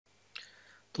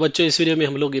तो बच्चों इस वीडियो में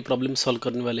हम लोग ये प्रॉब्लम सॉल्व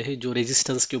करने वाले हैं जो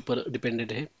रेजिस्टेंस के ऊपर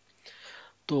डिपेंडेंट है।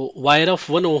 तो wire of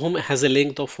 1 ohm has a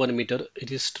length of 1 metre,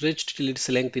 it is stretched till its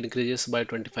length increases by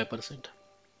 25%।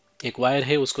 एक वायर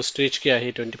है उसको स्ट्रेच किया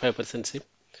है 25% से।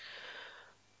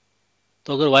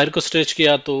 तो अगर वायर को स्ट्रेच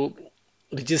किया तो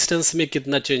रेजिस्टेंस में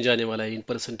कितना चेंज आने वाला है इन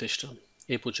परसेंटेज टर्म,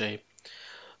 ये पूछा है।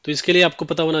 तो इसके लिए आपको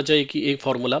पता होना चाहिए कि एक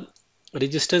formula,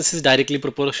 resistance is directly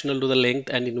proportional to the length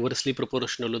and inversely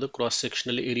proportional to the cross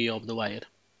sectional area of the wire.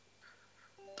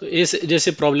 तो इस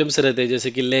जैसे प्रॉब्लम्स रहते हैं,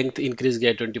 जैसे कि लेंथ इंक्रीज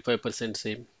गया 25%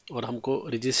 से और हमको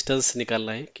रेजिस्टेंस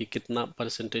निकालना है कि कितना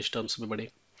परसेंटेज टर्म्स में बढ़े।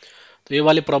 तो ये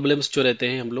वाले प्रॉब्लम्स जो रहते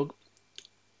हैं हम लोग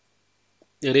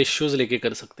रेशियोज लेके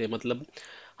कर सकते हैं। मतलब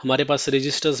हमारे पास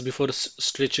resistance before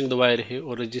stretching the wire है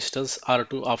और resistance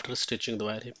R2 after stretching the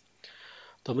wire है।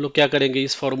 तो हम लोग क्या करेंगे,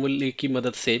 इस फॉर्मूले की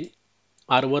मदद से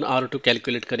R1 R2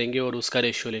 कैलकुलेट करेंगे और उसका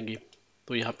रेशियो लेंगे।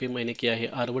 तो यहाँ पे मैंने किया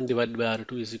है R1 divided by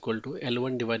R2 is equal to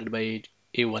L1 divided by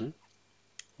A1,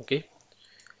 okay,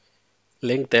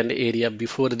 length and area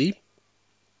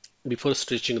before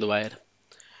stretching the wire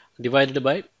divided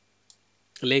by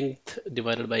length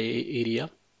divided by area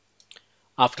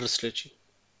after stretching।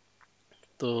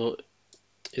 तो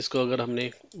इसको अगर हमने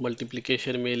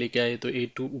मल्टीप्लिकेशन में लेके आए तो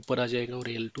A2 ऊपर आ जाएगा और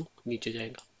L2 नीचे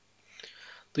जाएगा।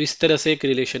 तो इस तरह से एक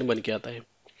रिलेशन बन के आता है।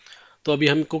 तो अभी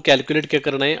हमको कैलकुलेट क्या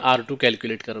करना है, R2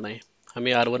 कैलकुलेट करना है।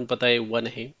 हमें R1 पता है 1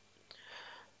 है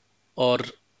और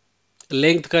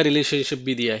लेंथ का रिलेशनशिप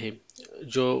भी दिया है।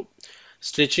 जो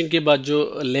स्ट्रेचिंग के बाद जो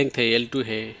लेंथ है L2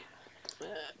 है,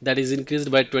 that is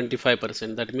increased by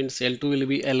 25%. That means L2 will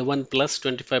be L1 plus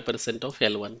 25% of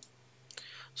L1.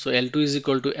 So L2 is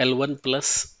equal to L1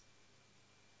 plus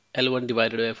L1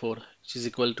 divided by 4, which is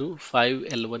equal to 5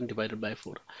 L1 divided by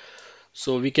 4.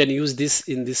 So we can use this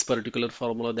in this particular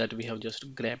formula that we have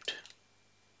just grabbed.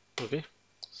 Okay,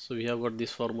 so we have got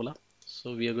this formula.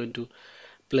 So we are going to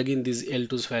plug in this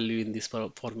L2's value in this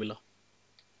formula.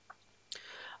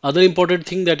 Other important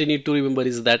thing that you need to remember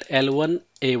is that L1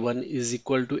 A1 is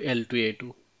equal to L2 A2.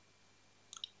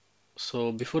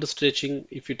 So before stretching,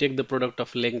 if you take the product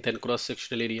of length and cross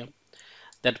sectional area,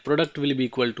 that product will be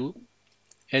equal to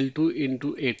L2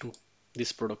 into A2,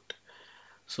 this product.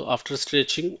 So after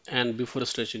stretching and before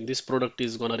stretching, this product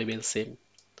is gonna remain same.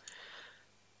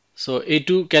 So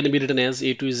A2 can be written as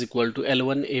A2 is equal to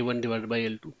L1 A1 divided by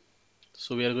L2.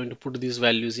 So we are going to put these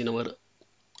values in our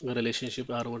relationship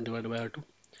R1 divided by R2.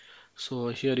 So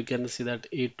here you can see that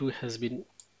A2 has been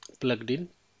plugged in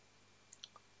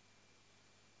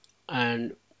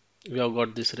and we have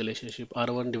got this relationship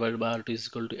R1 divided by R2 is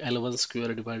equal to L1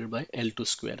 square divided by L2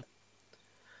 square.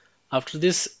 After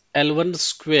this L1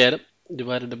 square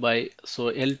divided by,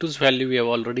 so L2's value we have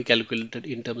already calculated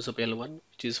in terms of L1,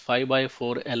 which is 5 by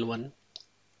 4 L1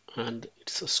 and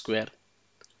it's a square.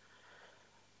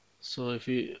 So if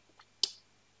we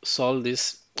solve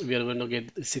this, we are going to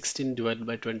get 16 divided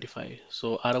by 25.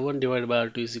 So R1 divided by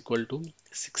R2 is equal to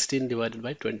 16 divided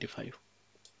by 25.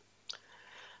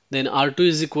 Then R2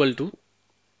 is equal to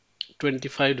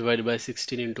 25 divided by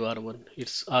 16 into R1.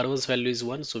 Its R1's value is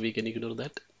 1, so we can ignore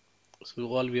that. So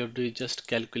all we have to do is just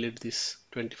calculate this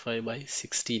 25 by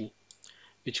 16,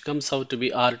 which comes out to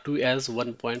be R2 as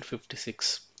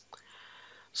 1.56.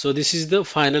 So this is the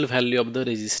final value of the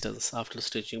resistance after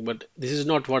stretching, but this is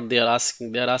not what they are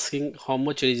asking. They are asking how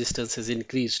much resistance has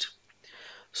increased.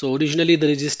 So originally the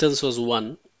resistance was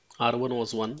 1, R1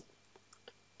 was 1,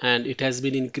 and it has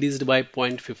been increased by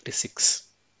 0.56.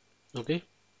 Okay.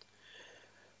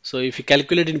 So if you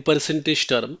calculate in percentage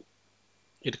term,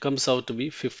 it comes out to be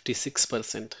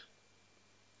 56%.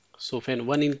 So when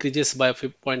 1 increases by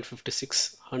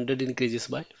 0.56, 100 increases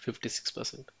by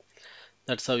 56%.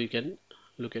 That's how you can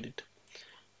look at it.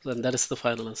 And that is the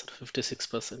final answer,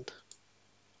 56%.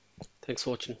 Thanks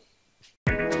for watching.